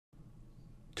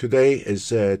Today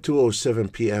is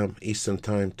 2:07 p.m. Eastern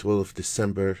Time, 12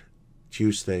 December,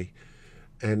 Tuesday,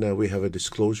 and we have a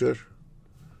disclosure.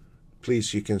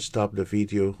 Please, you can stop the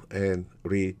video and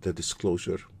read the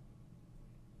disclosure.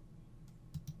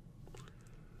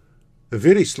 A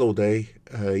very slow day.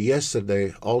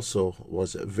 Yesterday also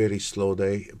was a very slow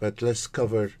day, but let's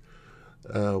cover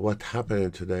what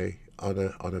happened today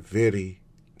on a very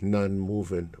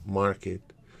non-moving market.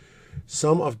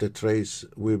 Some of the trades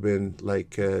we've been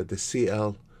like the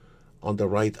CL on the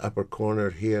right upper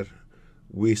corner here,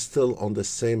 we're still on the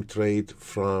same trade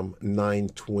from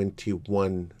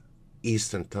 9:21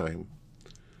 Eastern Time.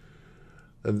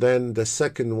 And then the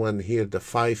second one here, the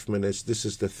 5 minutes, this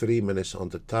is the 3 minutes on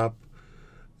the top.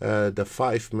 The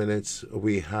 5 minutes,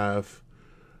 we have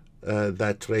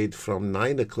that trade from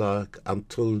 9 o'clock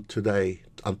until today,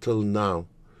 until now,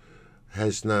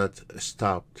 has not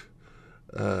stopped.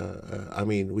 I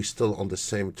mean, we're still on the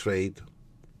same trade.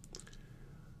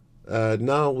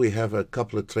 Now we have a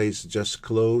couple of trades just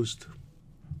closed.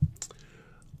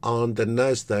 On the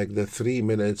Nasdaq, the 3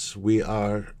 minutes, we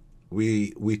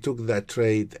took that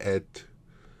trade at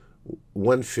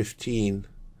 1:15,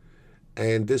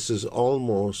 and this is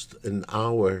almost an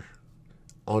hour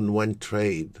on one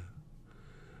trade.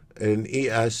 And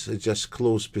ES just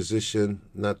closed position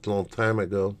not long time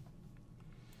ago.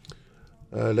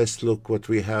 Let's look what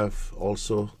we have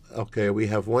also. Okay, we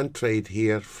have one trade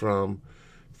here from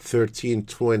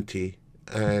 13:20,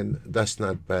 and that's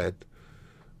not bad.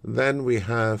 Then we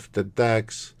have the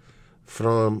DAX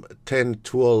from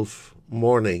 10:12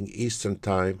 morning Eastern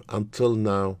Time until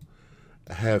now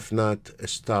have not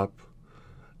stopped.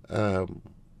 I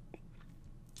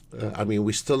mean,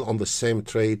 we're still on the same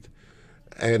trade.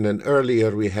 And then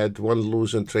earlier we had one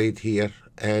losing trade here,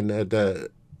 and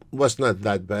was not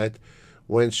that bad.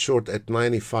 Went short at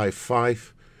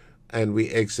 95.5, and we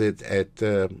exit at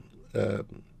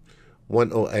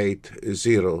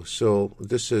 108.0. So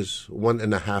this is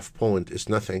 1.5 point, is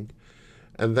nothing.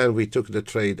 And then we took the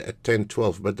trade at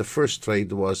 10:12, but the first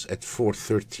trade was at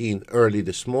 4:13 early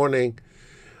this morning,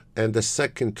 and the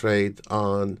second trade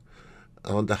on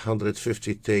the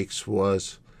 150 ticks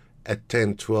was at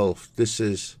 10:12. This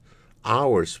is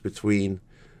hours between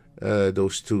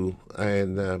those two,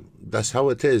 and that's how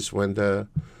it is when the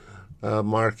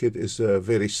market is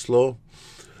very slow.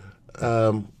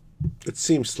 It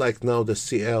seems like now the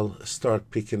CL start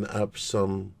picking up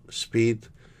some speed,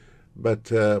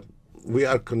 but we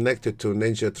are connected to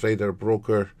Ninjatrader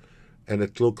broker, and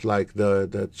it looked like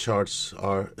the charts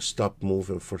are stopped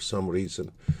moving for some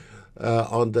reason.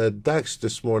 On the DAX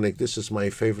this morning, this is my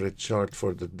favorite chart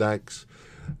for the DAX.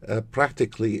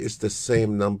 Practically it's the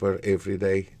same number every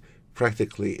day.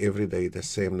 Practically every day the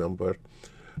same number.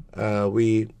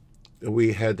 We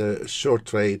had a short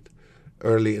trade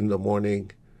early in the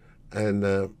morning, and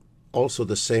also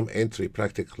the same entry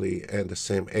practically, and the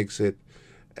same exit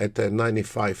at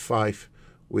 95.5.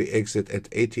 We exit at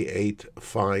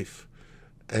 88.5,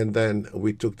 and then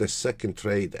we took the second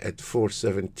trade at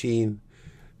 4:17,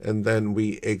 and then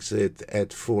we exit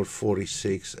at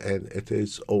 4:46, and it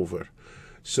is over.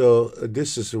 So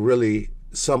this is really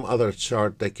some other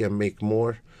chart that can make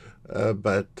more,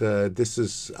 but this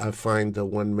is, I find the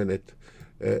 1 minute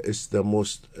is the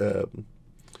most,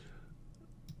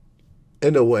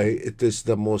 in a way, it is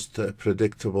the most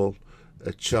predictable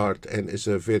chart, and is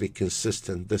a very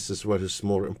consistent. This is what is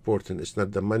more important. It's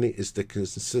not the money, it's the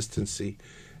consistency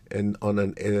and on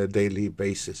a daily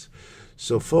basis.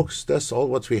 So folks, that's all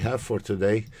what we have for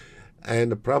today,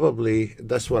 and probably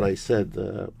that's what I said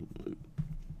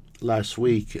last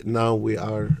week. Now we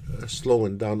are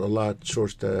slowing down a lot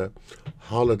towards the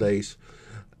holidays,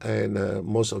 and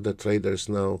most of the traders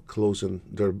now closing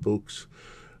their books,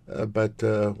 but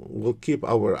we'll keep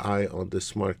our eye on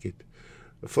this market.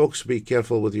 Folks, be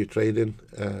careful with your trading.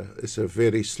 It's a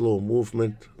very slow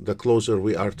movement. The closer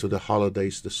we are to the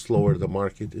holidays, the slower the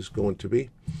market is going to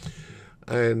be,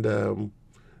 and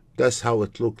that's how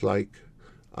it looked like,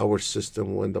 our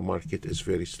system, when the market is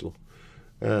very slow.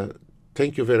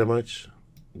 Thank you very much.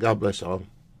 God bless all.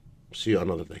 See you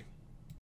another day.